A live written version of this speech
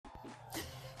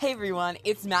Hey everyone,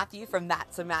 it's Matthew from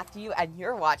That's a Matthew, and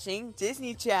you're watching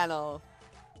Disney Channel.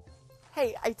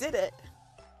 Hey, I did it!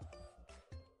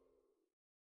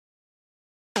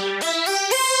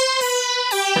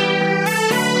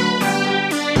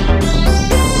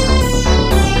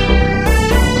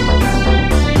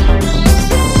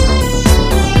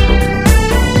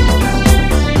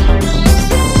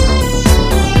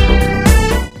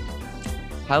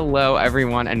 Hello,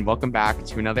 everyone, and welcome back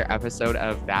to another episode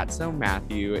of That's So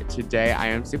Matthew. Today, I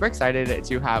am super excited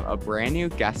to have a brand new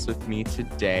guest with me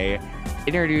today.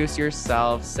 Introduce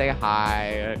yourself, say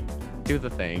hi, do the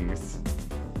things.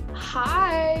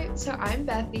 Hi, so I'm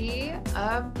Bethy.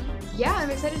 I'm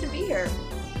excited to be here.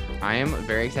 I am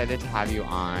very excited to have you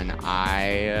on.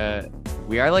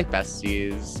 We are like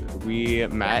besties. We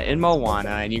met in Moana,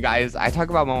 and you guys, I talk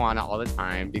about Moana all the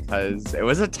time because it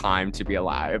was a time to be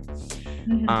alive.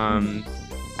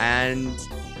 And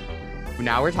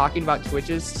now we're talking about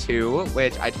Twitches 2,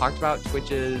 which I talked about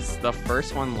Twitches, the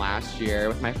first one last year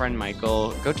with my friend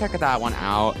Michael. Go check that one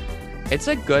out. It's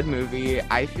a good movie.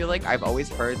 I feel like I've always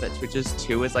heard that Twitches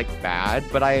 2 is like bad,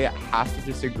 but I have to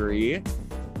disagree.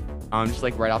 Just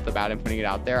like right off the bat and putting it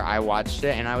out there. I watched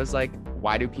it and I was like,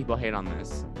 why do people hate on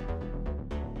this?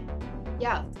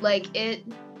 Yeah, like it's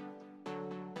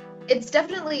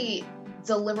definitely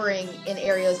delivering in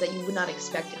areas that you would not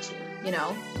expect it to, you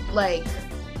know? Like,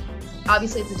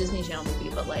 obviously it's a Disney Channel movie,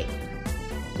 but like,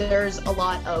 there's a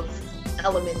lot of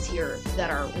elements here that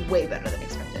are way better than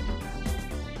expected.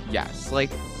 Yes,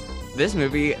 like, this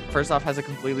movie, first off, has a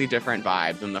completely different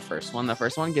vibe than the first one. The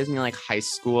first one gives me like high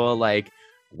school, like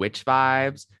witch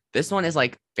vibes. This one is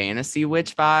like fantasy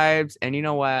witch vibes. And you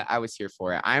know what? I was here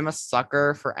for it. I'm a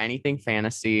sucker for anything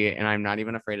fantasy, and I'm not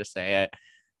even afraid to say it.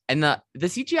 And the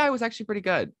CGI was actually pretty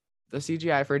good. The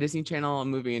CGI for a Disney Channel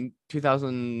movie in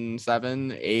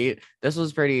 2007, 8, this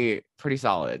was pretty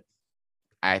solid,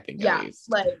 I think. Yeah, at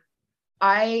least. like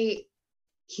I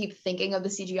keep thinking of the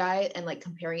CGI and like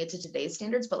comparing it to today's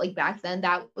standards, but like back then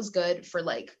that was good for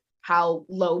like how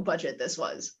low budget this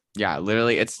was. Yeah,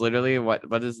 literally, it's literally what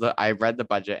is I read the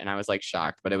budget and I was like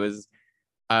shocked, but it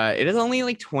is only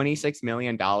like $26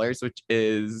 million, which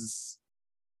is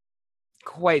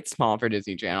quite small for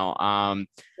Disney Channel,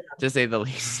 to say the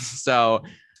least. So,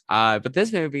 but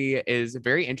this movie is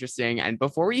very interesting. And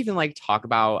before we even like talk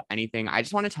about anything, I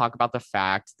just want to talk about the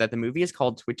fact that the movie is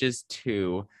called Twitches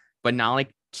 2, but not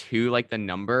like 2 like the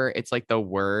number. It's like the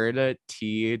word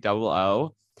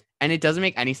TOO, and it doesn't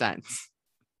make any sense.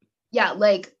 Yeah,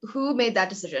 like who made that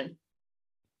decision?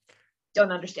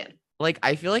 Don't understand. Like,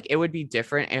 I feel like it would be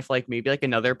different if like maybe like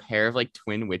another pair of like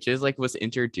twin witches like was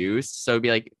introduced. So it'd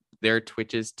be like their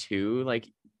Twitches 2, like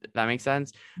that makes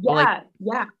sense. Yeah, but, like,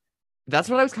 yeah. That's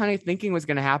what I was kind of thinking was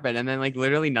gonna happen. And then like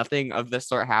literally nothing of this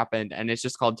sort happened, and it's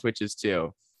just called Twitches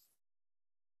 2.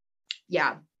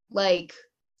 Yeah. Like,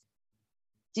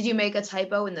 did you make a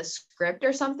typo in the script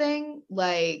or something?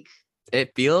 Like,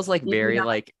 it feels like very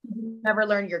like never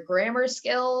learn your grammar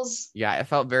skills. Yeah, it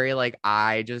felt very like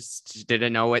I just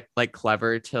didn't know what like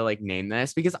clever to like name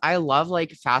this, because I love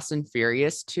like Fast and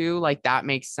Furious 2, like that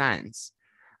makes sense,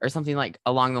 or something like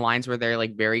along the lines where they're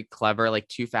like very clever, like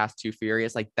Too Fast Too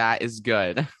Furious, like that is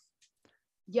good.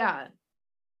 Yeah.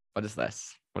 What is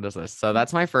this? So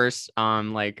that's my first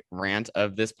like rant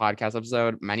of this podcast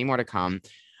episode. Many more to come.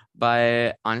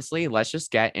 But honestly, let's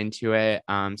just get into it.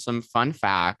 Some fun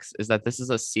facts is that this is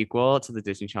a sequel to the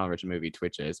Disney Channel original movie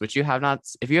Twitches, which you have not.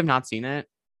 If you have not seen it,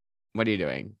 what are you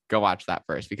doing? Go watch that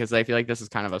first, because I feel like this is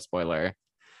kind of a spoiler.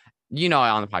 You know,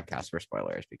 on the podcast for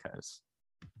spoilers, because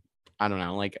I don't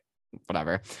know, like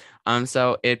whatever.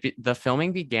 So the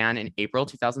filming began in April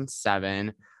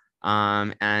 2007,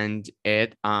 and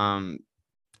it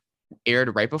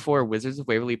aired right before Wizards of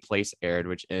Waverly Place aired,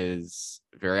 which is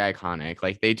very iconic.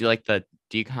 Like they do like the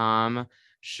DCOM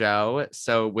show,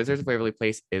 so Wizards of Waverly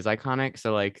Place is iconic.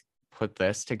 So like put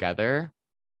this together,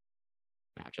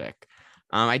 magic.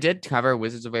 I did cover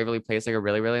Wizards of Waverly Place like a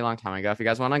really long time ago. If you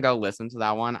guys want to go listen to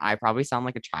that one, I probably sound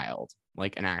like a child,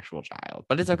 like an actual child,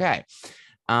 but it's okay.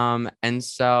 And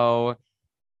so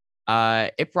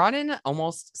it brought in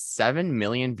almost 7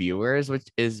 million viewers, which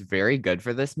is very good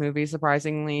for this movie,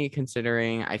 surprisingly,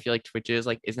 considering I feel like Twitches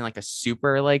like isn't like a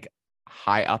super like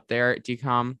high up there at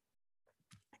DCOM.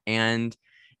 And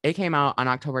it came out on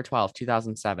October 12th,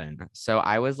 2007. So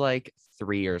I was like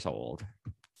 3 years old.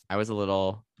 I was a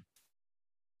little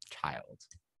child.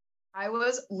 I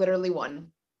was literally 1.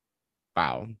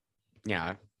 Wow.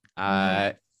 Yeah.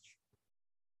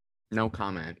 No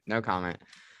comment.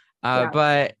 Yeah.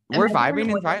 But we're Imagine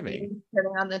vibing and vibing.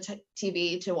 Turning on the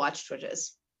TV to watch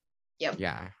Twitches. Yep.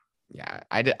 Yeah. Yeah,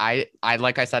 I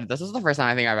like I said, this is the first time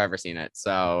I think I've ever seen it.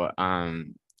 So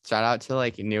shout out to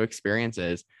like new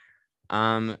experiences.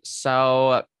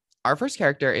 So our first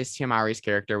character is Tia Mowry's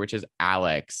character, which is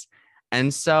Alex.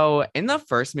 And so in the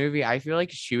first movie, I feel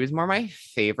like she was more my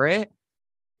favorite.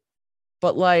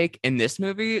 But like in this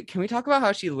movie, can we talk about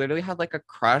how she literally had like a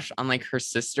crush on like her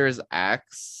sister's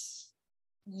ex?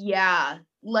 Yeah,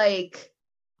 like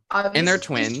And they're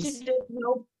obviously she twins. didn't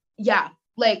know. Yeah,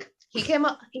 like he comes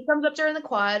up to her in the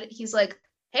quad. He's like,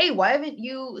 "Hey, why haven't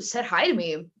you said hi to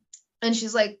me?" And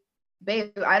she's like,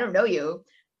 "Babe, I don't know you."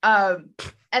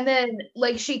 And then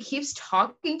like she keeps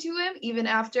talking to him even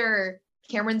after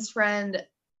Cameron's friend,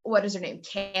 what is her name,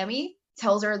 Tammy,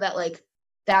 tells her that like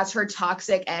that's her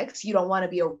toxic ex. You don't want to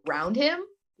be around him.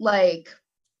 Like,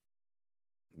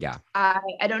 Yeah.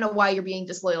 I don't know why you're being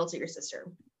disloyal to your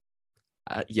sister.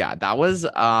 Yeah, that was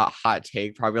a hot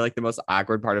take, probably like the most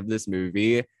awkward part of this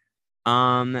movie.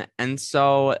 And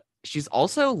so she's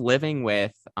also living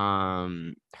with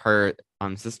her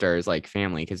sister's like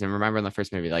family, because remember in the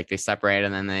first movie, like they separate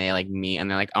and then they like meet and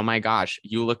they're like, oh my gosh,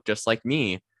 you look just like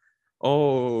me.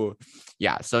 Oh,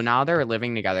 yeah. So now they're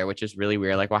living together, which is really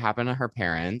weird. Like, what happened to her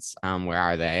parents? Where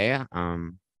are they?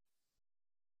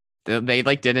 They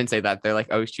like didn't say that. They're like,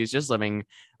 oh, she's just living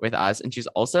with us. And she's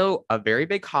also a very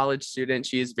big college student.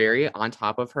 She's very on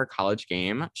top of her college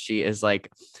game. She is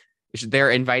like,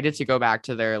 they're invited to go back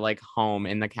to their like home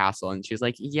in the castle. And she's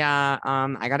like, yeah,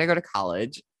 I gotta go to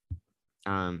college.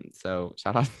 So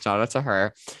shout out to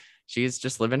her. She's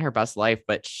just living her best life,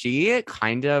 but she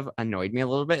kind of annoyed me a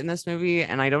little bit in this movie.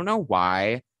 And I don't know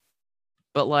why,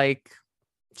 but like,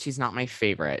 she's not my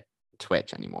favorite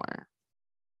Twitch anymore.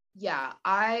 Yeah,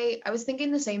 I was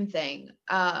thinking the same thing.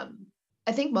 I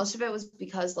think most of it was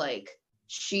because like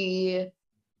she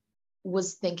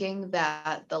was thinking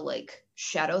that the like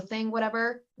shadow thing,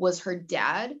 whatever, was her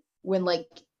dad when like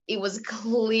it was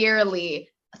clearly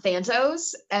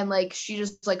Thantos, and like she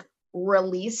just like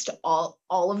released all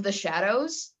of the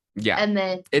shadows, Yeah, and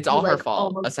then it's he all her like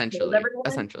fault, almost killed essentially. everyone.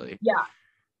 Essentially. Yeah,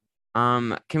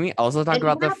 Can we also talk and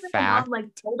about even the after the mom fact?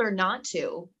 like told her not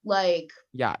to, like,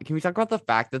 Yeah, can we talk about the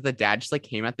fact that the dad just like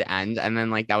came at the end and then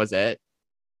like that was it?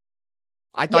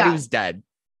 I thought he yeah, was dead.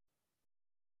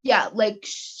 yeah, like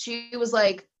she was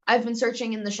like, I've been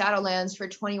searching in the Shadowlands for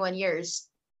 21 years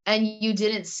and you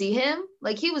didn't see him?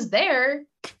 Like he was there.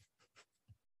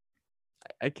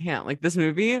 I can't like this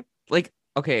movie. Like,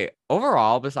 okay,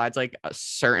 overall, besides like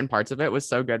certain parts of it was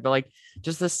so good, but like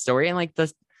just the story and like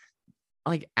this,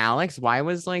 like Alex, why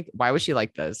was she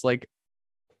like this? Like,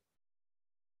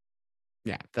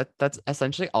 yeah, that's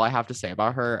essentially all I have to say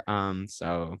about her.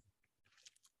 So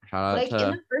shout out Like in to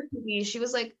the first movie, she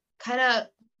was like kind of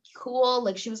cool.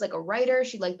 Like she was like a writer.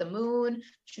 She liked the moon.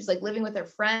 She was like living with her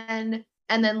friend.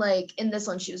 And then like in this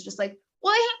one, she was just like,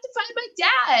 well, I have to find my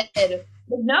dad.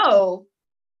 Like, no,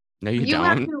 no, you you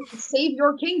have don't. to save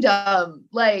your kingdom.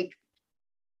 Like,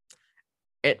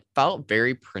 It felt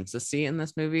very princessy in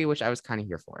this movie, which I was kind of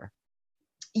here for.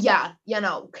 yeah,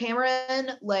 no,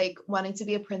 Cameron like wanting to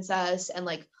be a princess and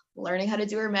like learning how to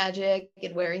do her magic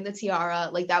and wearing the tiara,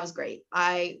 like that was great.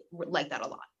 I like that a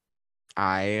lot.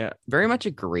 I very much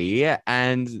agree.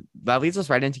 And that leads us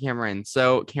right into Cameron.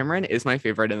 So Cameron is my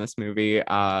favorite in this movie.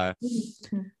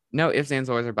 No ifs, ands,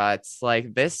 or buts.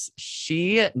 Like this,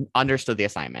 she understood the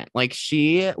assignment. Like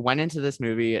she went into this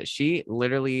movie, she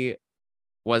literally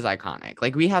was iconic.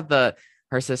 Like we have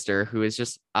her sister who is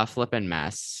just a flippin'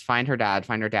 mess. Find her dad,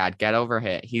 get over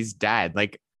it. He's dead.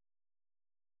 Like,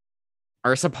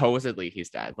 or supposedly he's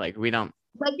dead. Like we don't.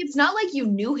 Like it's not like you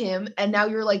knew him and now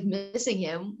you're like missing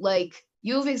him. Like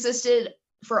you've existed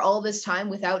for all this time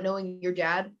without knowing your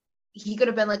dad. He could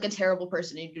have been like a terrible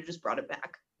person and you just brought it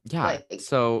back. Yeah. Like,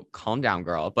 So calm down,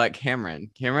 girl. But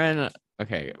Cameron,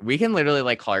 okay, we can literally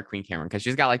like call her Queen Cameron because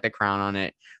she's got like the crown on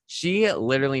it. She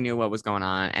literally knew what was going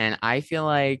on. And I feel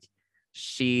like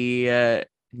she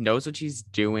knows what she's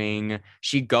doing.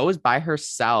 She goes by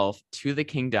herself to the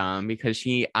kingdom because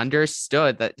she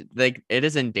understood that like it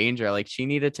is in danger. Like she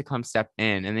needed to come step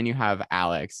in. And then you have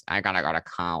Alex. I gotta go to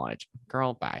college.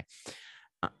 Girl, bye.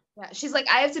 yeah, she's like,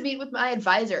 I have to meet with my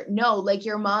advisor. No, like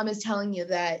your mom is telling you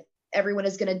that everyone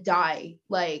is gonna die.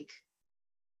 Like,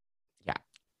 yeah.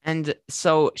 And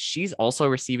so she's also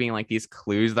receiving like these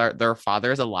clues that their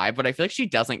father is alive, but I feel like she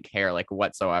doesn't care like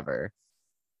whatsoever.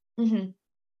 mm-hmm.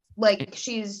 Like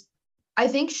I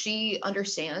think she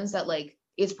understands that like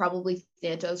it's probably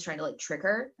Thantos trying to like trick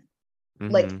her,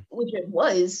 like which it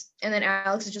was. And then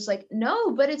Alex is just like,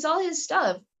 no, but it's all his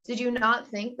stuff. Did you not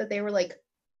think that they were like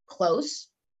close?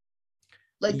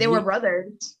 Like they were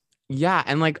brothers. Yeah,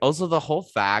 and like also the whole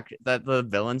fact that the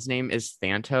villain's name is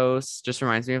Thanos just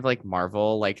reminds me of like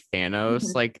Marvel, like Thanos.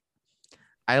 Mhm. Like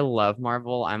I love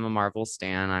Marvel. I'm a Marvel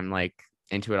stan. I'm like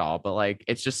into it all, but like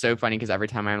it's just so funny because every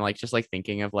time I'm like just like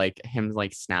thinking of like him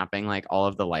like snapping like all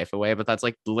of the life away, but that's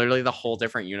like literally the whole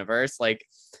different universe. Like,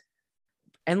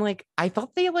 and like I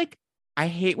thought they like I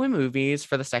hate when movies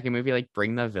for the second movie like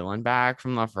bring the villain back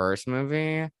from the first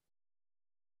movie.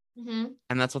 Mhm.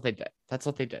 And that's what they did. That's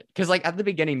what they did. Because like at the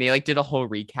beginning, they like did a whole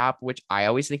recap, which I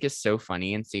always think is so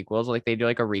funny in sequels. Like they do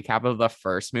like a recap of the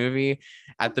first movie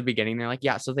at the beginning. They're like,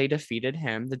 yeah, so they defeated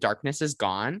him. The darkness is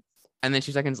gone. And then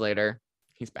 2 seconds later,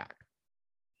 he's back.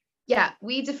 Yeah,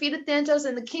 we defeated Thanos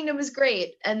and the kingdom is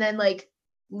great. And then like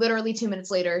literally 2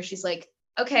 minutes later, she's like,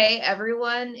 okay,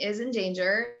 everyone is in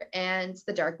danger and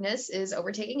the darkness is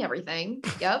overtaking everything.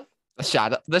 Yep.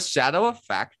 The shadow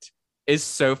effect is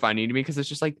so funny to me because it's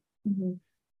just like Mhm.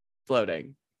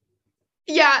 floating.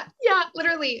 Yeah, yeah,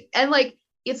 literally. And like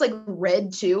it's like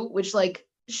red too, which like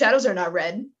shadows are not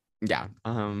red. Yeah.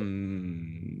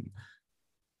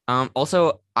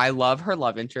 Also, I love her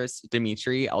love interest,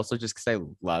 Dimitri, also just because I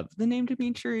love the name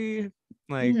Dimitri.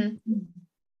 Like, Mhm.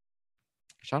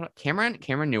 shout out Cameron.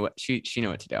 Cameron knew what she knew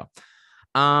what to do.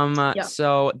 Yeah.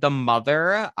 So the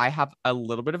mother, I have a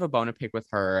little bit of a bone to pick with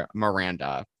her,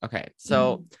 Miranda. Okay,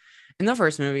 so Mhm. in the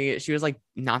first movie, she was like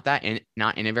not in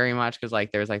it very much because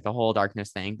like there's like the whole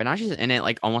darkness thing, but now she's in it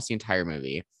like almost the entire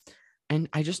movie, and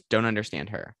I just don't understand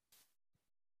her.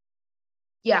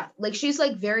 Yeah, like she's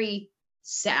like very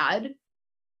sad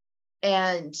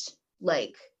and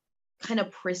like kind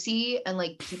of prissy and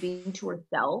like keeping to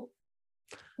herself,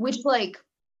 which like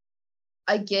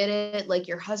I get it, like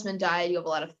your husband died, you have a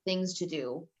lot of things to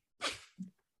do.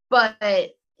 But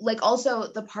like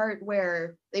also the part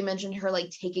where they mentioned her like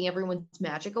taking everyone's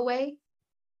magic away,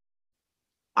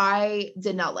 I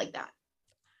did not like that.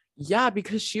 Yeah,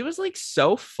 because she was like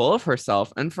so full of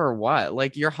herself, and for what?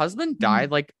 Like your husband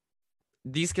died. Like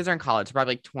these kids are in college,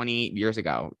 probably like 20 years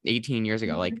ago, 18 years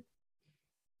ago. Like Mhm.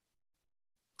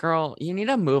 girl, you need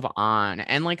to move on.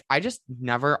 And like I just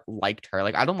never liked her.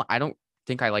 Like I don't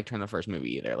think I liked her in the first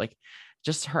movie either. Like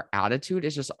just her attitude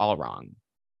is just all wrong.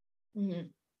 Mhm.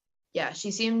 Yeah, she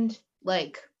seemed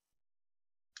like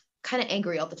kind of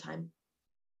angry all the time.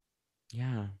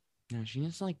 Yeah. No, she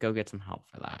needs to like go get some help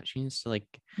for that. She needs to like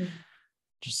Mhm.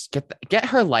 just get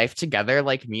her life together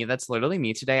like me. That's literally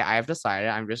me today. I have decided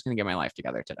I'm just gonna get my life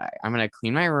together today. I'm gonna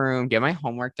clean my room, get my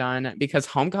homework done because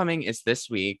homecoming is this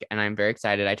week and I'm very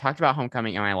excited. I talked about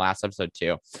homecoming in my last episode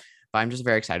too, but I'm just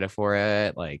very excited for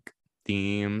it. Like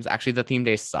themes. Actually, the theme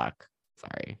days suck.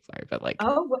 Sorry, but like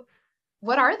Oh,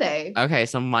 what are they? okay,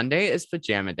 so Monday is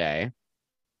pajama day.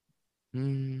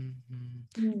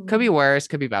 Mhm. Could be Hmm. worse,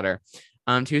 could be better.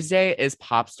 Tuesday is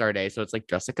pop star day, so it's like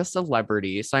dress like a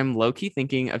celebrity. So I'm low key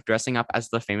thinking of dressing up as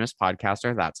the famous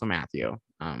podcaster. That's a Matthew.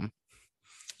 Oh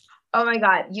my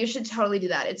God, you should totally do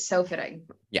that. It's so fitting.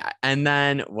 Yeah. And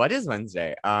then what is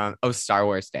Wednesday? Oh, Star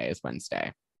Wars Day is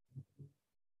Wednesday.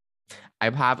 I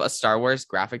have a Star Wars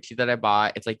graphic tee that I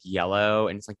bought. It's like yellow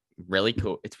and it's like really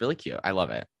cool. It's really cute. I love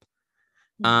it.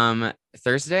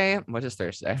 Thursday. What is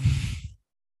Thursday?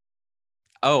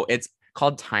 Oh, it's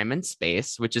called Time and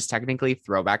Space, which is technically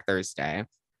Throwback Thursday.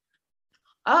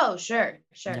 Oh, sure,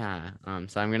 sure. Yeah.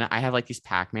 So I have like these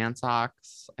Pac-Man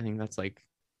socks. I think that's like,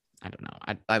 I don't know.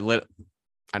 I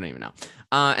don't even know.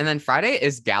 And then Friday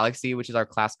is Galaxy, which is our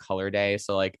class color day.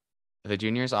 So like the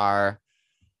juniors are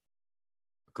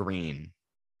green.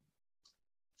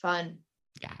 Fun.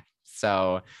 Yeah.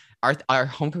 So our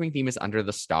homecoming theme is under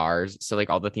the stars. So like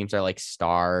all the themes are like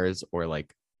stars or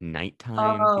like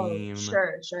nighttime Oh, theme.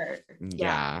 sure, sure.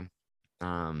 Yeah.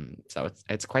 Yeah. So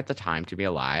it's quite the time to be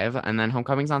alive. And then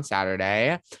homecoming's on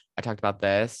Saturday. I talked about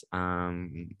this.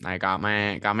 I got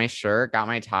my shirt, got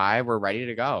my tie. We're ready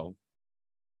to go.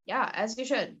 Yeah, as you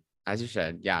should. As you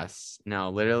should. Yes.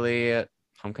 No, literally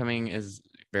homecoming is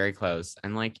very close.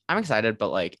 And like I'm excited, but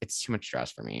like it's too much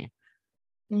stress for me.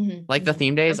 Like the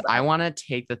theme I'm days, I glad. want to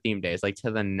take the theme days like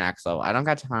to the next level. I don't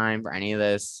got time for any of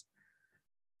this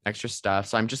extra stuff.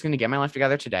 So I'm just gonna get my life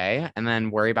together today and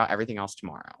then worry about everything else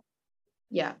tomorrow.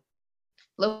 Yeah.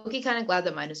 Loki kind of glad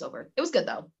that mine is over. It was good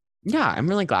though. Yeah, I'm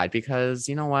really glad because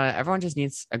you know what? Everyone just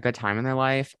needs a good time in their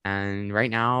life. And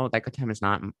right now, that good time is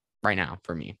not right now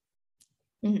for me.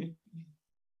 Mhm.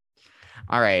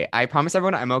 All right. I promise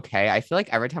everyone I'm okay. I feel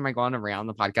like every time I go on a rant on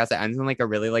the podcast, it ends in like a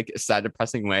really like sad,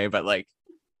 depressing way, but like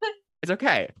it's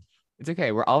okay. It's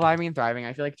okay. We're all vibing and thriving.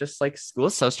 I feel like just like school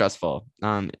is so stressful.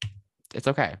 It's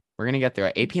okay. We're gonna get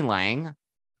through it. AP Lang.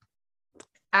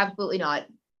 Absolutely not.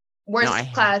 No,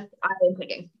 Worst class I am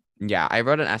taking. yeah, I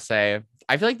wrote an essay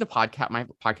I feel like my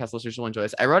podcast listeners will enjoy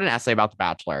this. I wrote an essay about The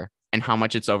Bachelor and how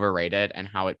much it's overrated and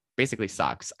how it basically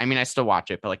sucks. I mean, I still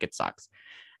watch it, but like it sucks.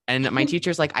 And my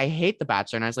teacher's like, I hate The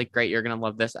Bachelor. And I was like, great, you're going to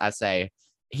love this essay.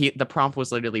 The prompt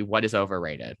was literally, what is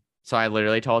overrated? So I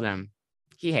literally told him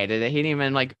he hated it. He didn't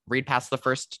even like read past the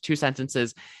first 2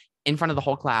 sentences in front of the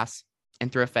whole class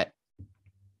and threw a fit.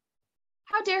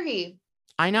 How dare he?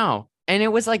 I know. And it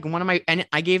was like and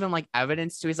I gave him like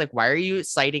evidence too. He's like, why are you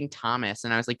citing Thomas?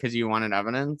 And I was like, because you wanted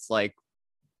evidence. Like,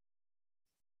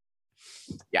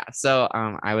 yeah. So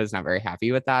I was not very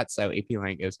happy with that. So AP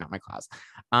Lang is not my class.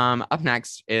 Up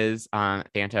next is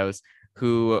Thantos,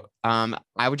 who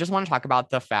I would just want to talk about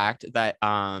the fact that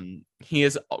he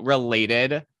is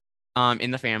related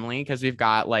in the family, because we've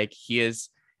got like he is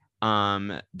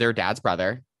their dad's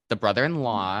brother, the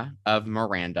brother-in-law of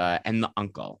Miranda, and the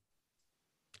uncle.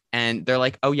 And they're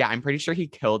like, oh yeah, I'm pretty sure he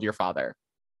killed your father.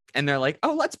 And they're like,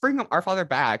 oh, let's bring our father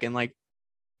back. And like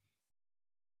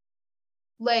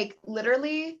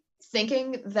literally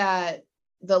thinking that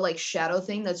the like shadow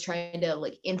thing that's trying to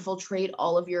like infiltrate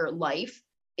all of your life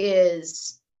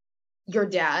is your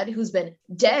dad, who's been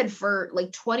dead for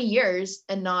like 20 years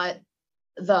and not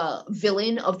the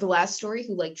villain of the last story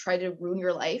who like tried to ruin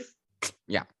your life.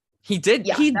 Yeah. He did.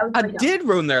 Yeah, He did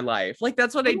ruin their life. Like,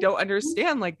 that's what I don't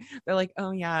understand. Like, they're like, oh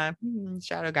yeah,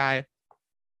 shadow guy.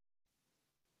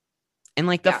 And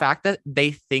like the fact that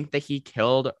they think that he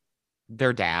killed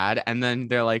their dad, and then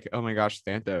they're like, oh my gosh,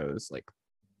 Thantos, like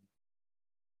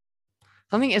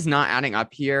something is not adding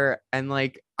up here. And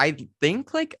like, I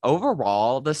think like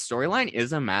overall the storyline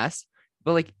is a mess,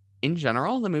 but like in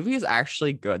general, the movie is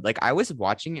actually good. Like I was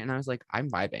watching it and I was like, I'm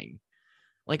vibing.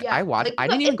 Like I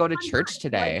didn't even go to church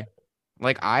today.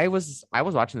 Like I was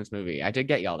watching this movie. I did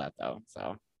get yelled at though.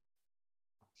 So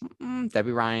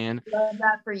Debbie Ryan. Love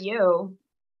that for you.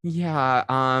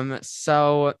 Yeah.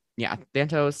 So yeah,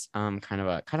 Thantos, kind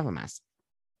of a mess.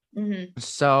 Mm-hmm.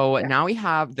 So now we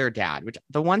have their dad, which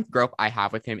the one grope I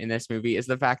have with him in this movie is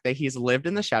the fact that he's lived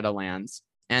in the Shadowlands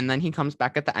and then he comes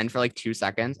back at the end for like 2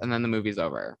 seconds and then the movie's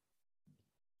over.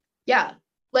 Yeah.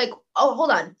 Like, oh,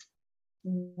 hold on.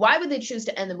 Why would they choose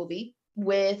to end the movie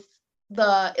with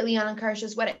the Ileana and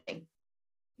Karsh's wedding?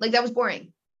 Like, that was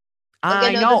boring.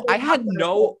 Like, I know. I had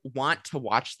no want to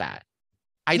watch that.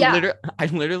 I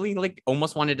literally like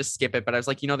almost wanted to skip it, but I was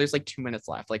like, there's like 2 minutes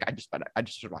left. Like, I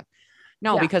just should watch.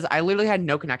 No, because I literally had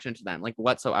no connection to them, like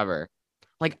whatsoever.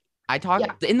 Like I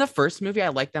talked in the first movie, I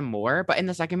liked them more, but in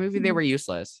the second movie, they were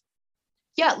useless.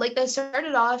 Yeah, like they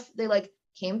started off, they like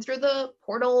came through the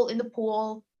portal in the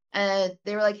pool and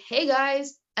they were like, hey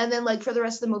guys. And then like for the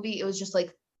rest of the movie, it was just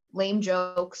like lame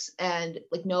jokes and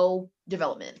like no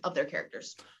development of their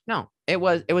characters. No, it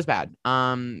was bad.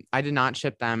 I did not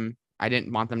ship them. I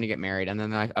didn't want them to get married. And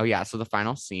then they're like, oh yeah, so the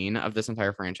final scene of this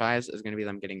entire franchise is going to be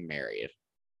them getting married.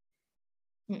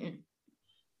 Mm-mm.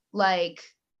 Like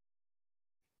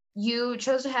you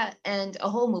chose to end a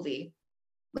whole movie.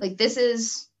 Like this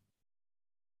is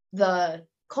the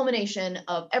culmination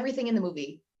of everything in the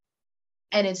movie.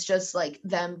 And it's just like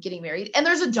them getting married. And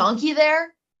there's a donkey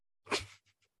there.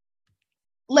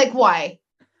 Like why?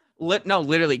 No,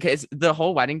 literally, because the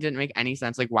whole wedding didn't make any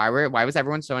sense. Like why was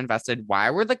everyone so invested? Why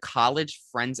were the college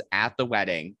friends at the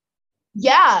wedding?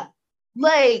 Yeah.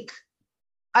 Like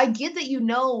I get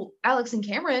that Alex and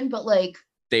Cameron, but like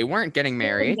they weren't getting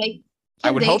married.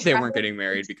 I would hope they weren't getting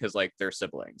married because like they're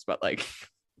siblings, but like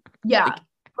yeah, like,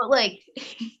 but like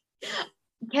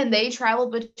can they travel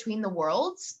between the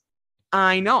worlds?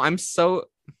 I know. I'm so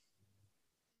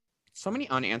many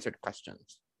unanswered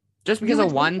questions just because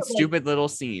of one stupid little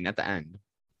scene at the end.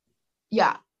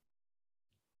 Yeah.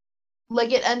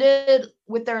 Like it ended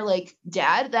with their like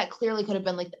dad. That clearly could have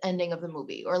been like the ending of the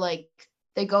movie, or like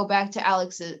they go back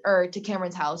to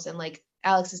Cameron's house and like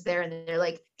Alex is there and they're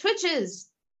like Twitches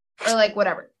or like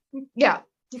whatever. Yeah.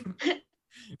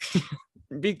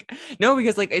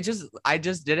 Because like I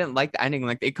just didn't like the ending.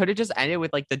 Like it could have just ended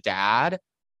with like the dad.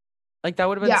 Like that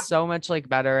would have been so much like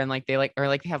better. And like they like, or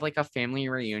like have like a family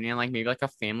reunion, like maybe like a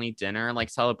family dinner, like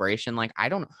celebration. Like I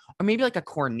don't know, or maybe like a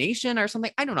coronation or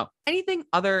something. I don't know, anything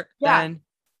other than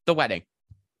the wedding.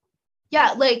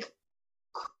 Yeah, like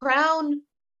crown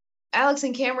Alex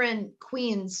and Cameron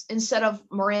queens instead of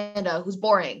Miranda, who's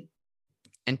boring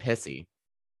and pissy.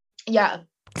 Yeah.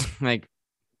 Like,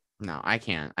 no, I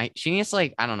can't. She needs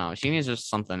like, I don't know. She needs just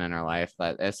something in her life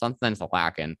that is something's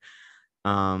lacking.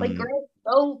 Like,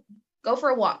 go for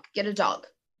a walk, get a dog.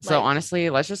 So honestly,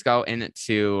 let's just go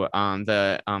into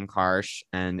the Karsh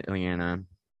and Ileana.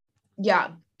 Yeah.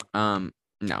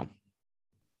 No.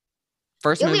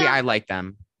 First movie, I like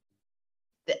them.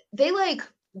 They like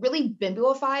really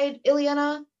bimboified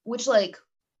Ileana which like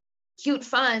cute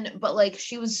fun, but like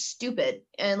she was stupid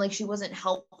and like she wasn't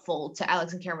helpful to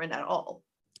Alex and Cameron at all.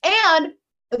 And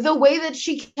the way that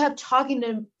she kept talking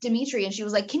to Dimitri and she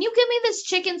was like, "Can you give me this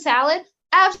chicken salad?"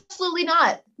 Absolutely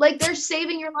not. Like they're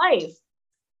saving your life.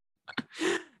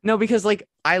 No, because like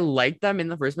I liked them in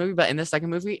the first movie, but in the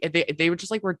second movie, they were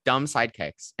just like were dumb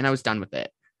sidekicks, and I was done with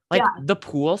it. Like the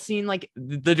pool scene, like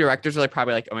the directors are like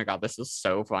probably like, "Oh my god, this is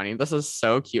so funny. This is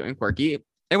so cute and quirky."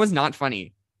 It was not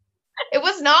funny. It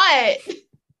was not.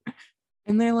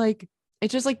 And they're like,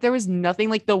 it's just like there was nothing.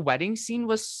 Like the wedding scene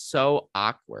was so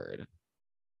awkward.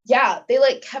 Yeah, they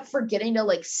like kept forgetting to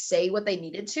like say what they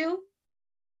needed to.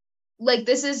 Like,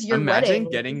 this is your Imagine wedding.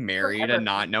 getting married and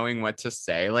not knowing what to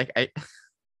say. Like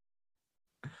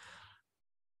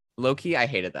low-key, I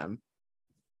hated them.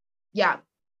 Yeah.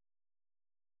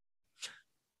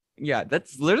 Yeah,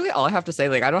 that's literally all I have to say.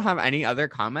 Like, I don't have any other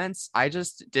comments. I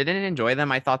just didn't enjoy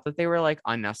them. I thought that they were like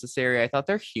unnecessary. I thought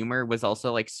their humor was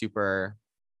also like super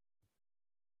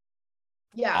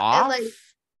off, and like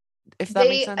if that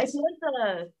makes sense. I feel like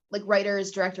the like writers,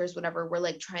 directors, whatever, were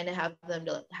like trying to have them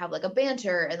to have like a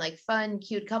banter and like fun,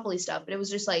 cute coupley stuff, but it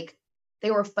was just like they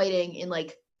were fighting in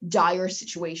like dire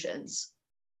situations.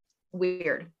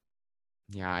 Weird.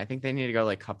 Yeah, I think they need to go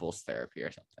like couples therapy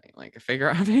or something. Like figure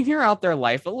out their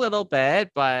life a little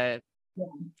bit, but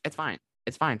it's fine.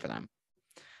 It's fine for them.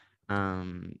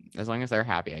 As long as they're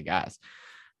happy, I guess.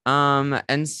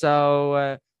 And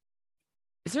so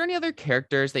is there any other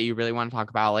characters that you really want to talk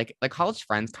about? Like college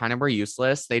friends kind of were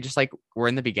useless. They just like were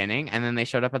in the beginning and then they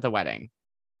showed up at the wedding.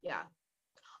 Yeah.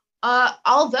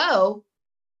 Although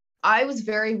I was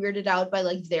very weirded out by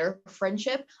like their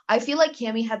friendship. I feel like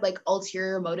Cammie had like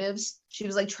ulterior motives. She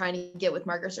was like trying to get with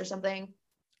Marcus or something.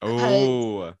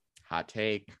 Oh, hot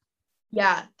take.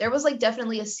 Yeah, there was like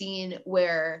definitely a scene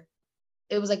where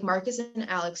it was like Marcus and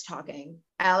Alex talking.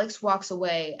 Alex walks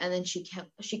away and then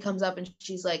she comes up and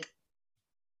she's like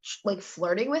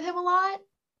flirting with him a lot.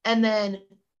 And then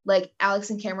like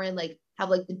Alex and Cameron like have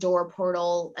like the door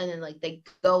portal and then like they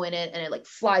go in it and it like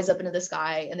flies up into the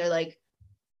sky and they're like,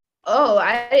 "Oh,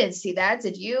 I didn't see that.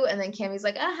 Did you?" And then Cammie's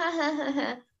like, "Ah, ha, ha, ha,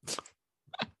 ha."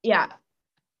 Yeah.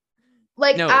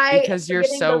 Like no, because you're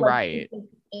so right.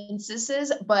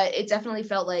 Instances, but it definitely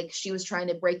felt like she was trying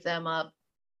to break them up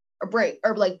or break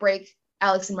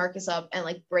Alex and Marcus up and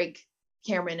like break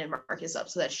Cameron and Marcus up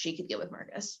so that she could get with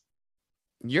Marcus.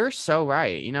 You're so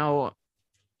right. You know,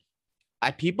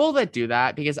 people that do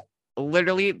that, because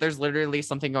there's literally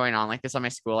something going on like this on my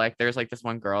school. Like there's like this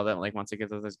one girl that like wants to get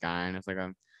with this guy and it's like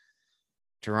a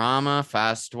drama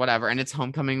fest, whatever. And it's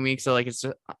homecoming week. So like, it's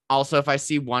just, also, if I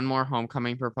see one more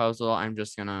homecoming proposal, I'm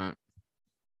so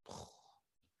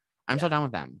done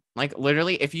with them. Like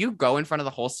literally, if you go in front of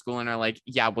the whole school and are like,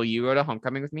 "Yeah, will you go to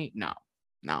homecoming with me?" No.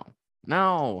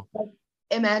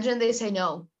 Imagine they say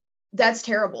no. That's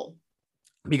terrible.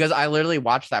 Because I literally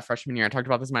watched that freshman year. I talked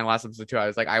about this in my last episode too. I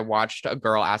was like, I watched a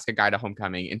girl ask a guy to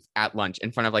homecoming at lunch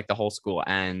in front of like the whole school,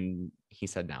 and he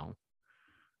said no.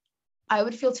 I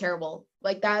would feel terrible.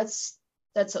 Like that's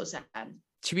so sad.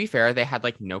 To be fair, they had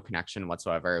like no connection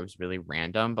whatsoever. It was really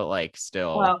random, but like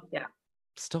still, well, yeah,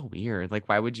 still weird. Like,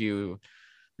 why would you?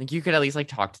 Like, you could at least like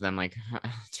talk to them, like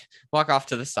walk off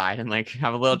to the side and like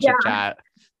have a little chit chat.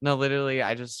 No, literally,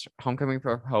 homecoming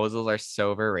proposals are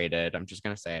so overrated. I'm just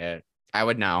gonna say it. I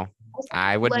would know.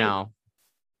 Know.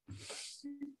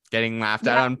 Getting laughed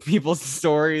at on people's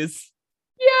stories.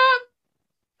 Yeah.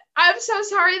 I'm so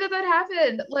sorry that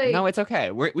happened. Like, no, it's okay.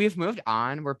 We've moved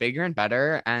on. We're bigger and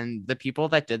better. And the people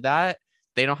that did that,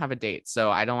 they don't have a date.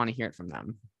 So I don't want to hear it from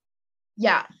them.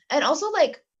 Yeah. And also,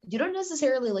 like, you don't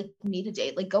necessarily like need a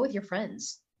date. Like, go with your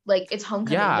friends. Like, it's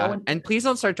homecoming. Yeah. And please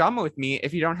don't start drama with me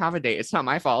if you don't have a date. It's not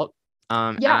my fault.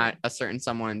 At a certain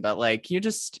someone, but like you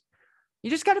just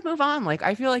got to move on. Like,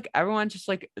 I feel like everyone just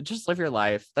live your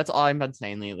life. That's all I've been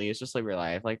saying lately is just live your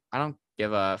life. Like, I don't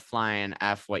give a flying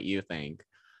F what you think.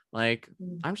 Like,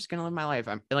 I'm just gonna live my life.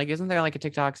 I'm like, isn't there like a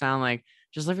TikTok sound like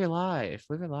just live your life?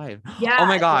 Yeah. Oh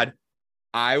my god.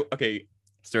 Okay,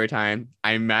 story time.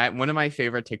 I met one of my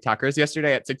favorite TikTokers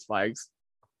yesterday at Six Flags.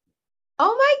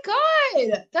 Oh my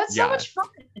god, that's so much fun.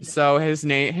 So his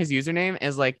username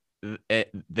is like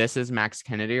this is Max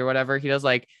Kennedy or whatever. He does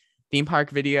like theme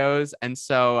park videos, and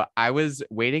so I was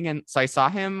waiting, and so I saw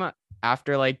him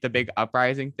after like the big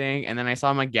uprising thing, and then I saw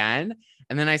him again.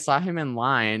 And then I saw him in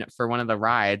line for one of the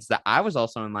rides that I was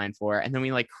also in line for. And then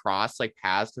we like crossed like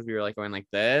paths because we were like going like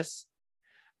this.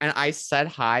 And I said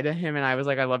hi to him and I was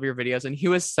like, "I love your videos." And he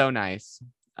was so nice.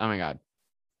 Oh my God.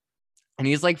 And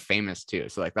he's like famous too.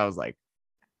 So like that was like,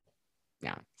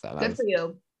 yeah. So that good for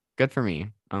you. Good for me.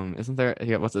 Isn't there?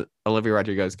 Yeah, what's it? Olivia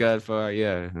Rodrigo's good for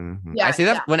you. Yeah, I see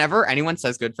that yeah. whenever anyone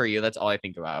says "good for you," that's all I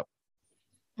think about.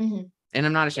 Mm-hmm. And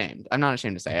I'm not ashamed. I'm not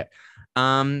ashamed to say it.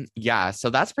 Yeah,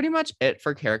 so that's pretty much it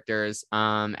for characters.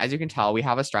 As you can tell, we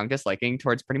have a strong disliking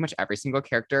towards pretty much every single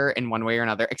character in one way or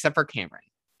another, except for Cameron.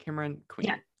 Cameron, queen.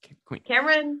 Yeah. Queen.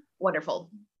 Cameron,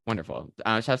 wonderful. Wonderful.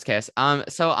 Chef's kiss.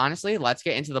 So honestly, let's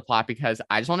get into the plot because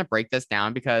I just want to break this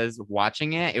down because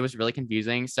watching it, it was really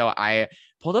confusing. So I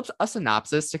pulled up a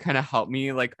synopsis to kind of help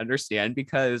me like understand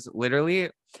because literally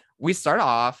we start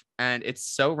off and it's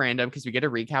so random because we get a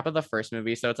recap of the first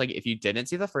movie. So it's like if you didn't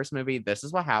see the first movie, this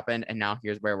is what happened, and now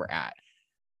here's where we're at.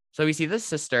 So we see the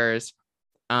sisters,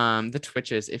 the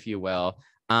Twitches, if you will,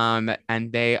 and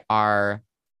they are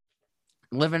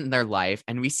living their life,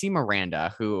 and we see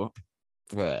Miranda who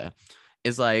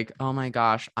is like, oh my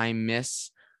gosh, I miss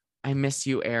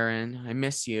you, Aaron. I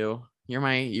miss you. You're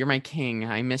my king.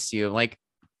 I miss you. Like,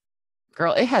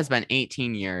 girl, it has been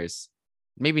 18 years,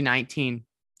 maybe 19.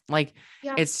 Like,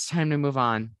 Yeah. it's time to move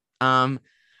on.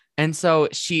 And so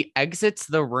she exits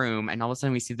the room, and all of a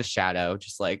sudden we see the shadow,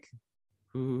 just like,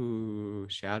 ooh,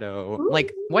 shadow. Ooh.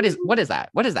 Like, what is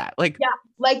that? What is that? Like, Yeah,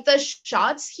 like the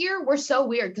shots here were so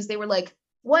weird because they were like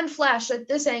one flash at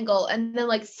this angle, and then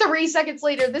like 3 seconds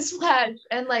later, this flash,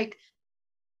 and like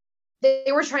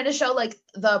they were trying to show like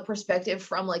the perspective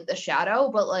from like the shadow,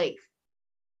 but like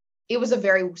it was a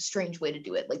very strange way to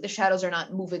do it. Like the shadows are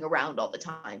not moving around all the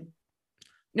time.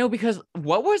 no, because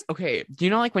okay, do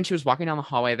you know like when she was walking down the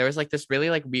hallway, there was like this really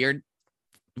like weird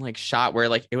like shot where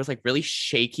like it was like really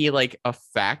shaky like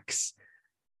effects,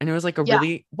 and it was like a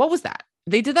really, what was that?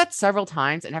 They did that several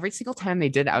times, and every single time they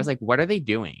did it, I was like, what are they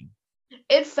doing?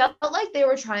 It felt like they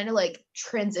were trying to like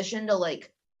transition to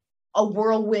like a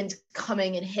whirlwind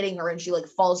coming and hitting her and she like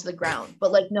falls to the ground,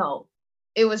 but like no,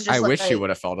 it was just I like, wish she would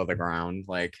have fell to the ground.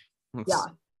 Like, yeah.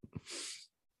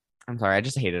 I'm sorry, I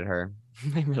just hated her.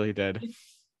 I really did.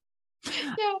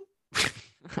 Yeah.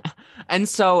 And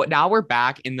so now we're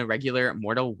back in the regular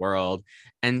mortal world.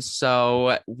 And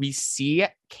so we see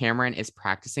Cameron is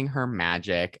practicing her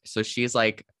magic. So she's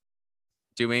like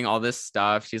doing all this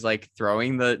stuff. She's like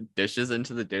throwing the dishes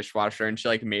into the dishwasher, and she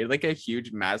like made like a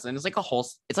huge mess. And it's like a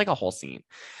whole scene.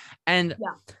 And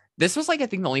this was like, I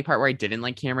think the only part where I didn't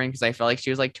like Cameron because I felt like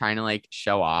she was like trying to like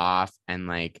show off, and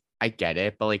like I get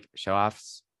it, but like show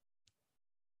offs,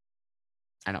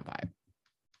 I don't buy it.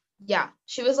 Yeah,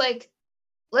 she was like,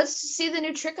 let's see the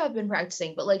new trick I've been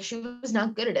practicing, but like she was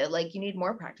not good at it. Like you need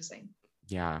more practicing.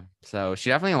 Yeah, so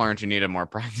she definitely learned she needed more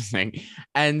practicing.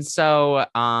 And so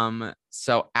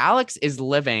Alex is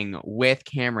living with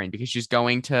Cameron because she's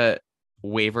going to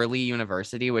Waverly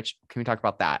University, which, can we talk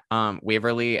about that?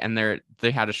 Waverly, and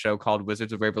they had a show called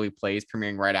Wizards of Waverly Plays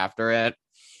premiering right after it.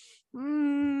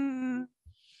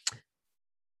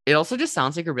 It also just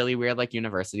sounds like a really weird like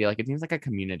university. Like it seems like a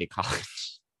community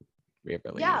college.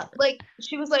 Waverly. Yeah, like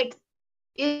she was like,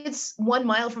 it's 1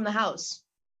 mile from the house.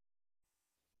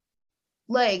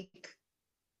 Like,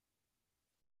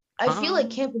 I feel like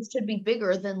campus should be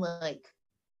bigger than like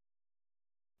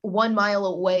 1 mile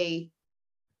away.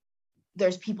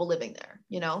 There's people living there,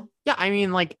 you know? Yeah, I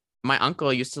mean, like my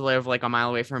uncle used to live like a mile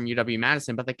away from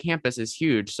UW-Madison, but the campus is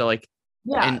huge. So like,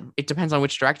 yeah, and it depends on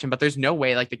which direction, but there's no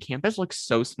way like the campus looks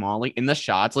so small. Like in the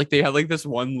shots, like they have like this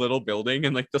one little building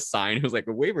and like the sign was like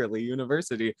Waverly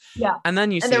University. Yeah. And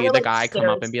then you And see were, the like, guy come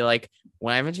up stairs. and be like,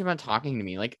 why haven't you been talking to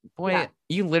me? Like, boy, Yeah.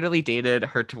 you literally dated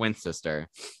her twin sister.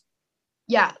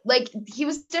 Yeah, like he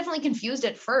was definitely confused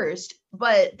at first,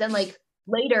 but then like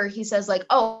later he says like,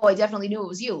 oh, I definitely knew it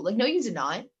was you. Like, no, you did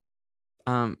not.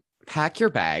 Pack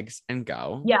your bags and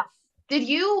go. Yeah. Did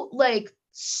you like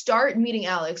start meeting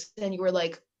Alex and you were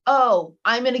like, oh,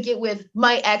 I'm gonna get with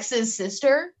my ex's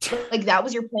sister? Like that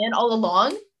was your plan all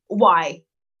along? Why?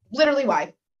 Literally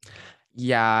why?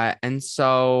 Yeah, and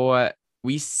so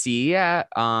we see the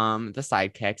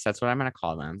sidekicks, that's what I'm gonna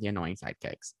call them, the annoying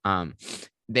sidekicks.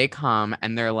 They come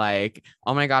and they're like,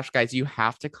 oh my gosh, guys, you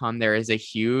have to come. There is a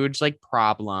huge like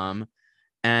problem.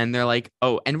 And they're like,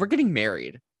 oh, and we're getting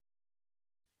married.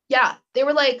 Yeah, they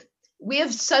were like, we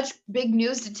have such big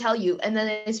news to tell you. And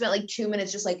then they spent like 2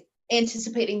 minutes just like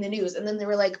anticipating the news. And then they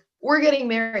were like, we're getting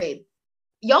married.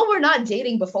 Y'all were not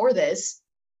dating before this.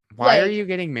 Why are you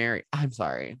getting married? I'm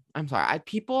sorry.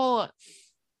 People,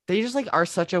 they just like are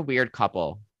such a weird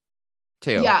couple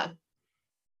too. Yeah.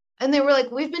 And they were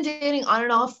like, we've been dating on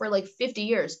and off for like 50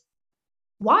 years.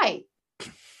 Why?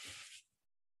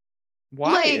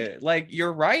 Why? Like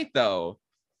you're right though.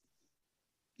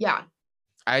 Yeah.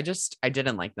 I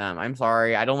didn't like them. I'm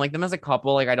sorry. I don't like them as a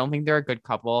couple. Like I don't think they're a good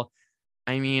couple.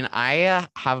 I mean, I'm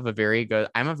a very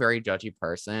judgy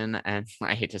person, and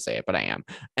I hate to say it, but I am.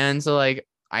 And so like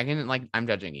I'm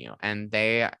judging you, and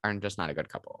they are just not a good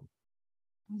couple.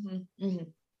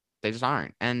 They just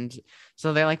aren't. And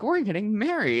so they're like, we're getting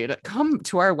married. Come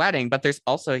to our wedding. But there's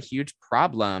also a huge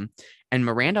problem. And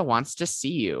Miranda wants to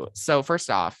see you. So first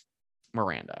off,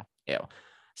 Miranda. Ew.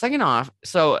 Second off,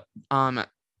 so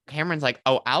Cameron's like,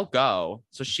 oh, I'll go.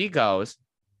 So she goes.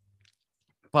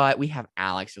 But we have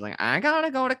Alex who's like, I gotta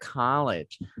go to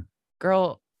college.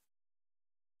 Girl.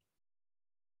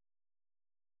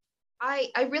 I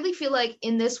really feel like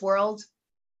in this world,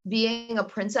 being a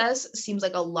princess seems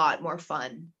like a lot more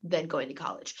fun than going to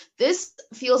college. This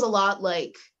feels a lot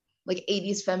like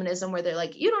 80s feminism, where they're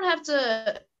like, you don't have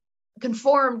to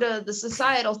conform to the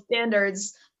societal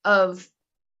standards of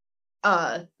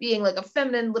being like a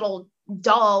feminine little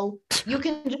doll. You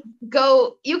can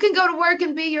go to work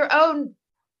and be your own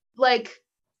like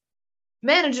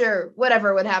manager,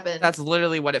 whatever would happen. That's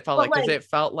literally what it felt like, because it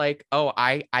felt like, oh,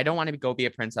 I don't want to go be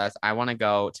a princess. I want to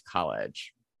go to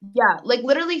college. Yeah, like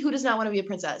literally, who does not want to be a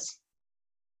princess?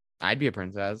 I'd be a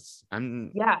princess.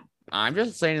 I'm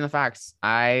just saying the facts.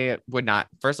 I would not.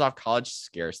 First off, college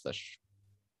scares the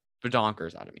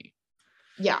donkers out of me.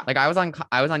 Yeah. Like I was on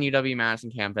UW-Madison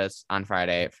campus on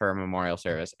Friday for a memorial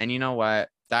service, and you know what?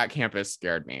 That campus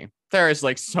scared me. There is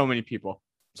like so many people.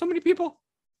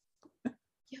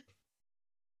 Yeah.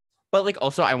 But like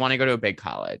also, I want to go to a big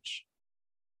college.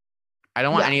 I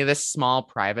don't want any of this small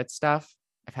private stuff.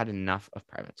 I've had enough of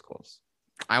private schools.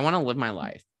 I want to live my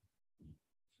life.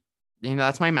 You know,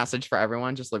 that's my message for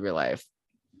everyone. Just live your life.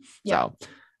 Yeah.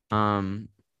 So,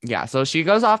 so she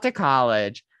goes off to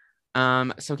college.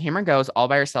 So Cameron goes all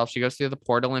by herself. She goes through the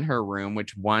portal in her room,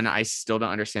 which I still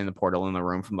don't understand the portal in the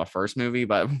room from the first movie,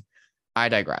 but I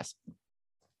digress.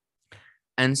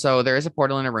 And so there is a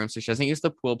portal in her room. So she doesn't use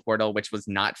the pool portal, which was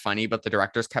not funny, but the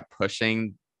directors kept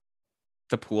pushing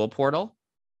the pool portal.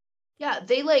 Yeah.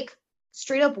 They like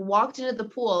straight up walked into the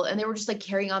pool and they were just like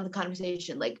carrying on the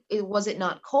conversation. Like, was it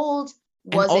not cold?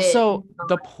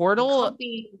 The portal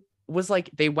comfy? Was like,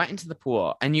 they went into the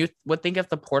pool, and you would think if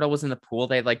the portal was in the pool,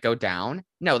 they'd like go down.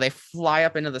 No, they fly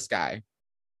up into the sky.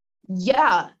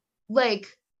 Yeah. Like,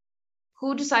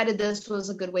 who decided this was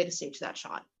a good way to stage that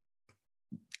shot?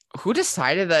 Who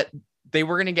decided that they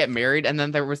were going to get married and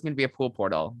then there was going to be a pool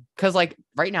portal? Because like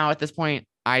right now at this point,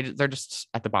 they're just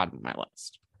at the bottom of my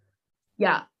list.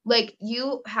 Yeah. Like,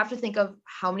 you have to think of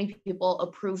how many people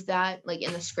approved that, like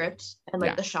in the script and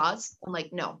like the shots. I'm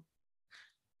like, no.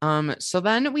 So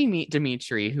then we meet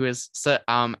Dimitri, who is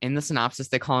in the synopsis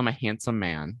they call him a handsome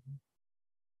man.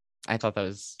 I thought that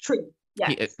was true.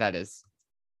 Yeah, that is.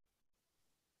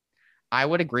 I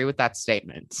would agree with that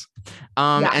statement.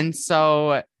 And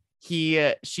so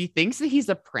she thinks that he's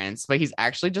a prince, but he's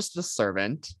actually just a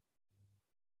servant.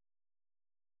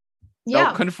 Yeah.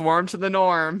 Don't conform to the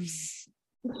norms.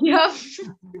 Yeah.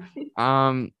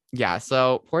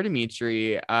 So poor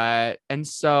Dimitri. And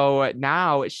so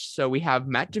now, we have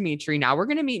met Dimitri. Now we're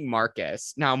gonna meet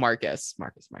Marcus. Now Marcus.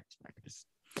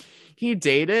 He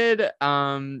dated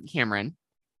Cameron.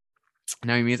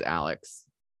 Now he meets Alex.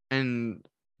 And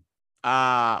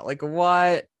like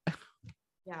what?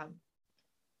 Yeah.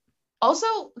 Also,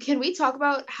 can we talk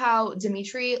about how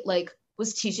Dimitri like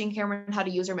was teaching Cameron how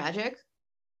to use her magic?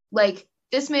 Like,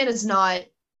 this man is not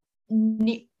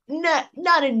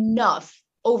enough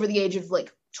over the age of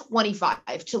like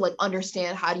 25 to like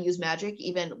understand how to use magic,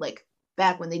 even like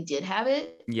back when they did have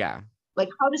it. Yeah. Like,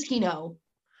 how does he know?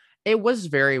 It was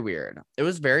very weird.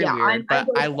 Weird, but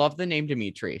I love the name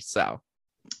Dimitri, so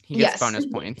he gets bonus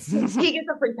points. He gets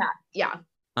a free pass. Yeah.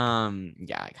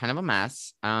 Kind of a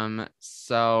mess.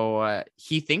 So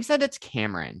he thinks that it's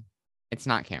Cameron. It's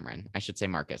not Cameron. I should say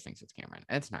Marcus thinks it's Cameron.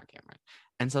 It's not Cameron.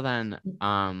 And so then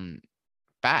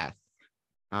Beth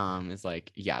is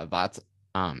like, yeah, that's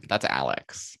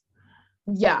Alex.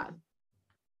 Yeah.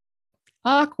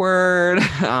 Awkward.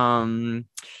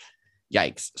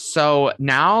 Yikes. So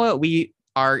now we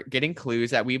are getting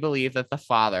clues that we believe that the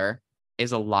father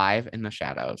is alive in the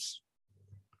shadows.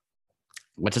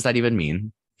 What does that even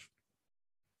mean?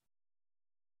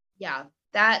 Yeah,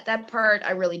 that part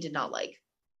I really did not like.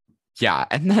 Yeah,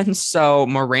 and then so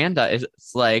Miranda is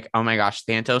like, oh my gosh,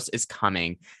 Thanos is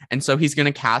coming. And so he's going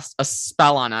to cast a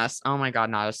spell on us. Oh my God,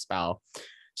 not a spell.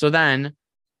 So then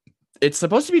it's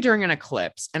supposed to be during an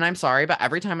eclipse. And I'm sorry, but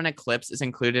every time an eclipse is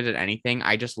included in anything,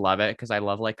 I just love it because I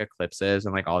love like eclipses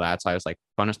and like all that. So I was like,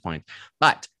 bonus points.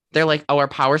 But they're like, oh, our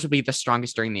powers will be the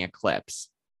strongest during the eclipse.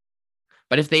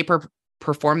 But if they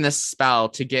perform this spell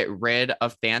to get rid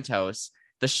of Thanos,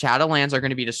 the Shadowlands are going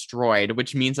to be destroyed,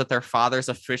 which means that their father's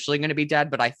officially going to be dead,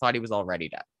 but I thought he was already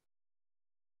dead.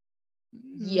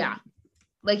 Yeah.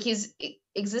 Like he's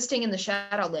existing in the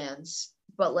Shadowlands,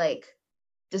 but like,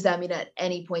 does that mean at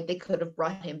any point they could have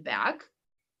brought him back?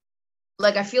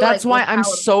 Like, I feel that's like why I'm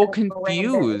so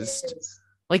confused.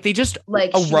 Like they just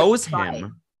like arose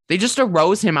him. They just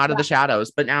arose him out of the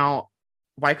shadows. But now,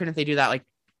 why couldn't they do that like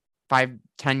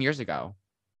 5-10 years ago?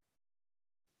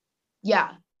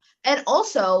 Yeah. And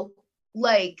also,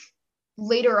 like,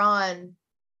 later on,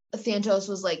 Thanatos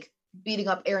was like beating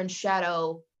up Aaron's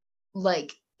shadow,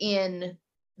 like in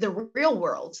the real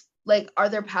world. Like, are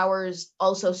their powers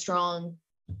also strong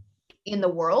in the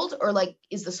world, or like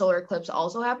is the solar eclipse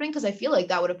also happening? Because I feel like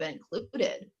that would have been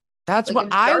included. That's like,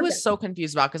 what I was so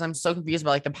confused about, because I'm so confused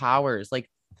about like the powers. Like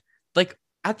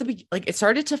at the like it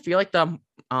started to feel like the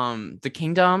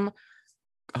kingdom.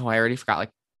 Oh, I already forgot.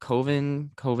 Like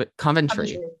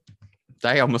Coventry. Did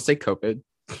I almost say COVID?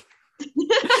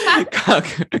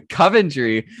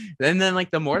 Coventry. And then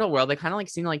like the mortal world, they kind of like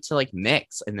seem like to like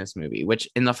mix in this movie, which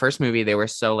in the first movie they were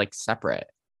so like separate.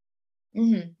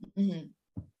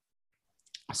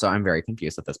 So I'm very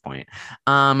confused at this point.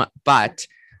 But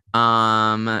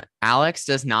Alex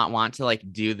does not want to like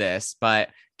do this, but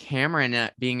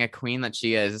Cameron, being a queen that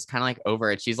she is kind of like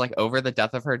over it. She's like over the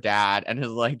death of her dad and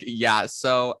is like, yeah,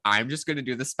 so I'm just gonna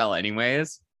do the spell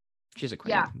anyways. She's a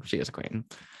queen. Yeah. She is a queen.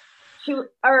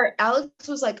 Alex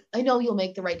was like, I know you'll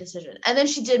make the right decision. And then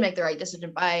she did make the right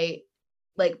decision by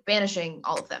like banishing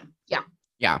all of them. Yeah.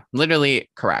 Yeah,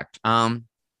 literally correct.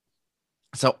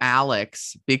 So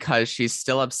Alex, because she's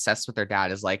still obsessed with her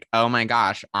dad, is like, oh my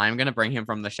gosh, I'm gonna bring him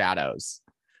from the shadows.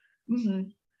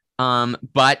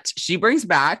 But she brings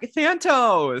back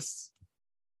Thanatos.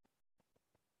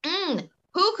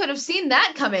 Who could have seen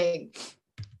that coming?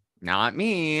 Not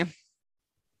me.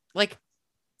 Like,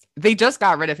 they just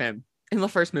got rid of him in the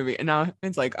first movie, and now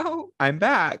it's like, oh, I'm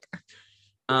back.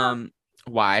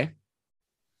 Why?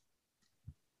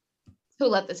 Who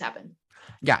let this happen?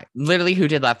 Yeah, literally, who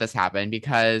did let this happen?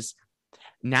 Because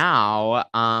now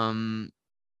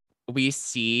we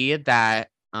see that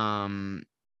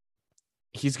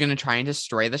he's going to try and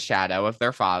destroy the shadow of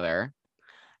their father.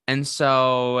 And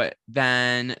so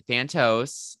then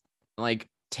Thanatos like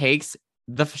takes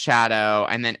the shadow,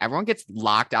 and then everyone gets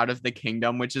locked out of the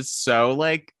kingdom, which is so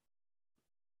like,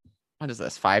 what is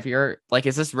this, 5-year? Like,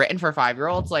 is this written for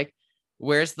 5-year-olds? Like,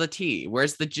 where's the tea?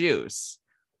 Where's the juice?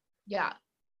 Yeah.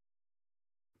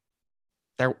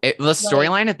 The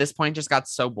storyline at this point just got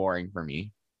so boring for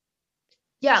me.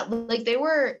 Yeah, like they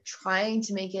were trying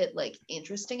to make it like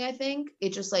interesting, I think.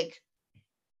 It just like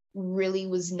really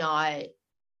was not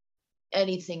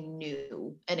anything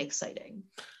new and exciting.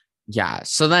 Yeah,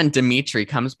 so then Dimitri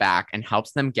comes back and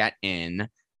helps them get in,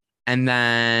 and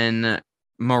then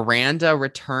Miranda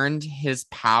returned his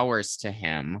powers to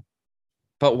him.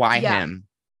 But why him?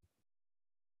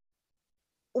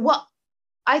 Well,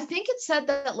 I think it said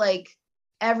that like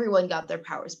everyone got their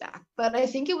powers back, but I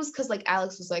think it was because like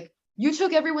Alex was like, you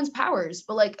took everyone's powers,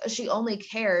 but like she only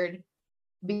cared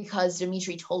because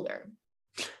Dimitri told her,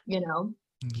 you know?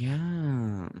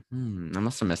 Yeah. I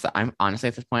must have missed that. I'm honestly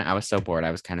at this point, I was so bored.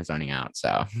 I was kind of zoning out.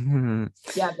 So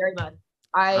yeah, very much.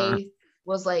 I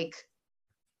was like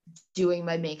doing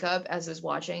my makeup as I was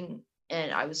watching,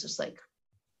 and I was just like,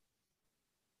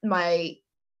 my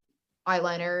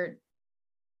eyeliner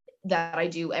that I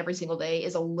do every single day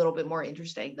is a little bit more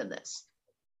interesting than this.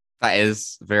 That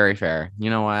is very fair.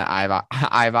 You know what?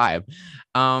 I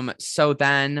vibe. So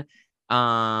then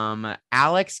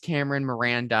Alex, Cameron,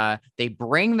 Miranda, they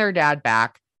bring their dad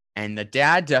back, and the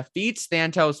dad defeats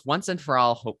Thanatos once and for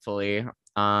all, hopefully.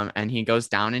 And he goes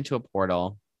down into a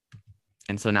portal.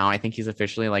 And so now I think he's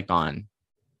officially like gone.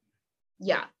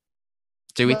 Yeah.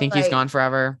 Do we think he's gone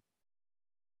forever?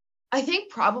 I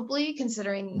think probably,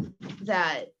 considering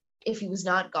that if he was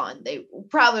not gone, they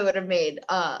probably would have made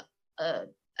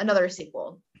another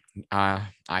sequel. I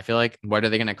feel like, what are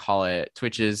they gonna call it?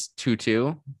 Twitches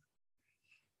 2-2?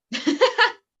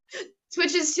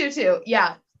 Twitches 2-2,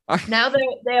 yeah. Now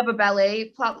they have a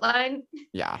ballet plotline.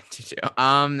 Yeah,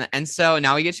 2-2. And so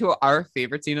now we get to our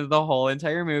favorite scene of the whole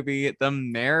entire movie, the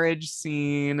marriage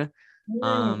scene.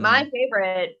 My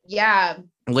favorite, yeah.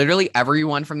 Literally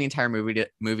everyone from the entire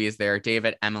movie is there.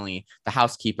 David, Emily, the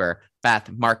housekeeper, Beth,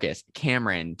 Marcus,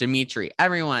 Cameron, Dimitri,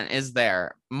 everyone is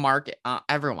there.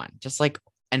 Everyone, just like,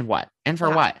 and what? And for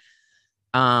what?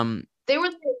 They were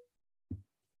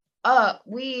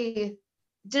we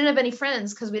didn't have any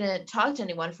friends because we didn't talk to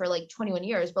anyone for like 21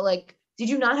 years, but like, did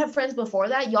you not have friends before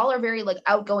that? Y'all are very like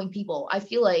outgoing people. I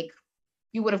feel like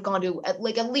you would have gone to at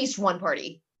least one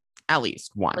party. At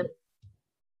least one.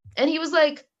 And he was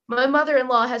like, my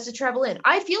mother-in-law has to travel in.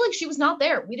 I feel like she was not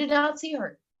there. We did not see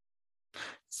her.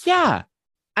 Yeah.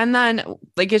 And then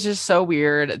like it's just so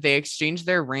weird. They exchanged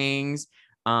their rings.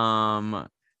 King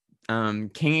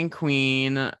and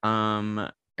Queen, Aaron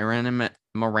and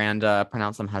Miranda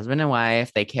pronounce them husband and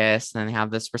wife. They kiss, and then they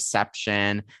have this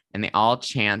reception, and they all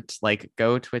chant like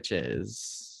 "Go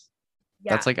Twitches."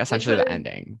 Yeah, That's like essentially the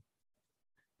ending.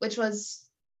 Which was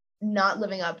not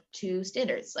living up to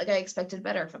standards. Like I expected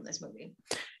better from this movie.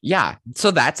 Yeah,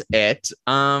 so that's it.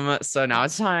 So now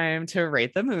it's time to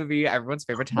rate the movie. Everyone's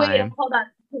favorite time. Wait, hold on.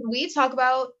 Can we talk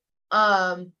about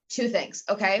two things?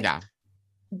 Okay. Yeah.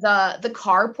 The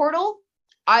car portal.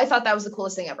 I thought that was the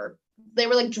coolest thing ever. They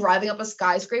were like driving up a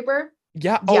skyscraper.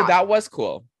 Yeah. Oh, that was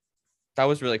cool. That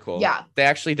was really cool. Yeah. They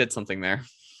actually did something there.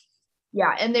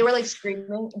 Yeah, and they were like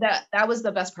screaming. That was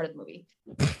the best part of the movie.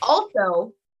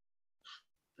 Also,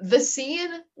 the scene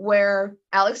where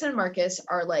Alex and Marcus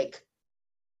are like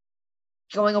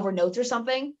going over notes or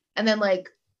something, and then like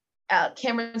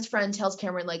Cameron's friend tells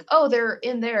Cameron like, oh, they're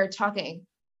in there talking.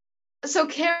 So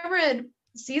Cameron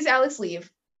sees Alex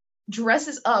leave,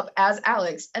 dresses up as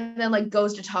Alex, and then like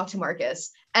goes to talk to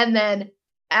Marcus. And then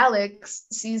Alex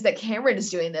sees that Cameron is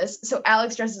doing this, so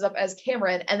Alex dresses up as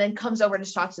Cameron and then comes over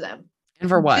to talk to them. And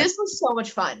for what? This was so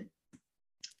much fun.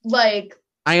 Like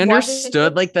I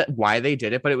understood like that why they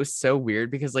did it, but it was so weird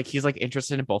because like he's like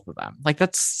interested in both of them. Like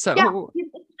that's so he's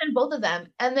interested in both of them.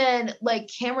 And then like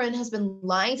Cameron has been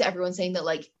lying to everyone saying that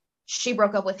like she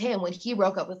broke up with him when he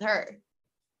broke up with her.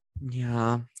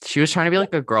 Yeah, she was trying to be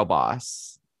like a girl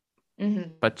boss,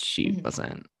 but she Mm-hmm.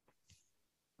 wasn't.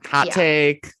 Hot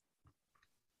take.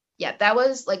 Yeah, that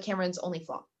was like Cameron's only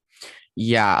flaw.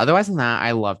 Yeah, otherwise than that,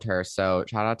 I loved her. So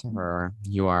shout out to her.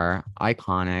 You are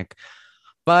iconic.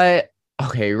 But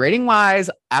okay, rating wise,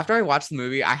 after I watched the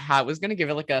movie, I was gonna give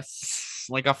it like a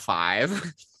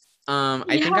 5. I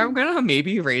think I'm gonna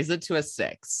maybe raise it to a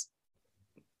 6.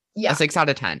 Yeah, a 6 out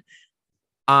of 10.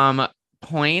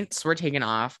 Points were taken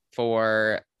off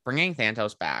for bringing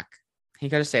Thanos back. He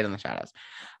could have stayed in the shadows.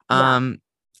 And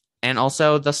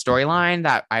also the storyline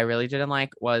that I really didn't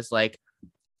like was like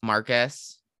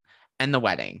Marcus and the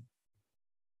wedding.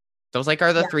 Those like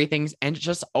are the 3 things. And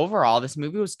just overall, this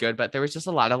movie was good, but there was just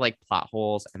a lot of like plot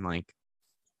holes and like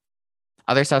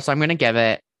other stuff. So I'm gonna give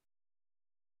it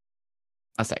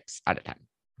a 6 out of 10.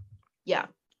 Yeah,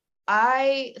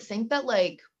 I think that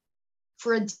like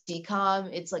for a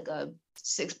DCOM, it's like a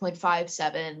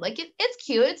 6.57. Like it's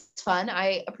cute, it's fun.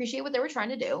 I appreciate what they were trying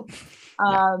to do.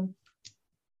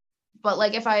 But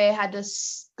like if I had to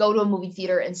go to a movie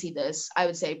theater and see this, I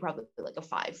would say probably like a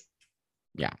 5.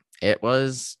 Yeah, it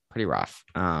was pretty rough.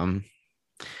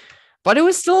 But it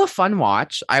was still a fun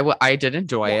watch. I did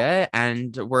enjoy it,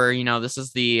 and this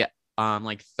is the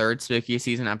like 3rd spooky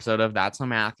season episode of That's So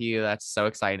Matthew. That's so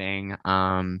exciting.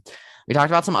 We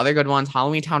talked about some other good ones.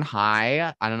 Halloween Town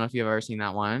High. I don't know if you've ever seen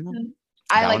that one.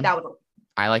 I like that one.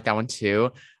 I like that one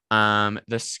too.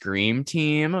 The Scream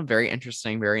team. Very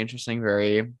interesting. Very interesting.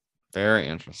 Very, very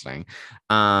interesting.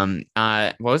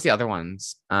 What was the other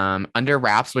ones? Under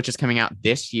Wraps, which is coming out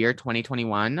this year,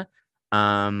 2021.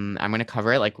 I'm gonna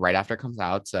cover it like right after it comes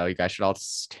out, so you guys should all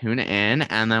tune in.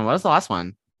 And then what was the last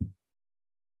one?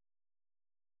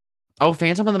 Oh,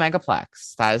 Phantom of the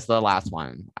Megaplex. That is the last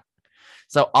one.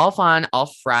 So all fun, all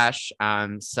fresh.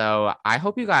 So I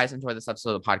hope you guys enjoyed this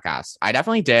episode of the podcast. I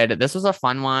definitely did. This was a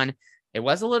fun one. It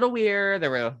was a little weird. There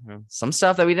were some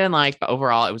stuff that we didn't like, but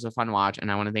overall it was a fun watch. And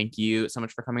I want to thank you so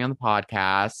much for coming on the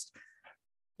podcast.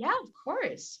 Yeah, of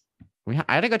course.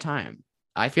 I had a good time.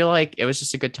 I feel like it was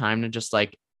just a good time to just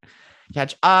like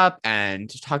catch up and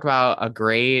to talk about a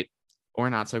great or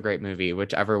not so great movie,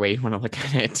 whichever way you want to look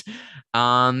at it.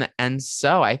 And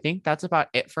so I think that's about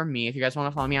it for me. If you guys want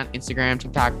to follow me on Instagram,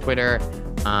 TikTok, Twitter,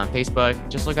 Facebook,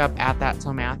 just look up at That's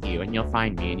So Matthew and you'll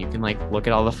find me, and you can like look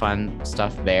at all the fun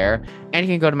stuff there. And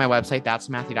you can go to my website,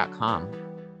 that'smatthew.com,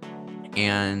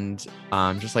 and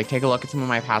just like take a look at some of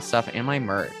my past stuff and my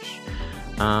merch.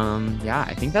 Yeah,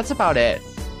 I think that's about it.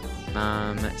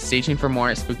 Stay tuned for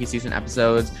more spooky season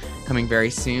episodes coming very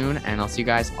soon, and I'll see you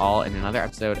guys all in another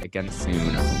episode again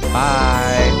soon. Bye.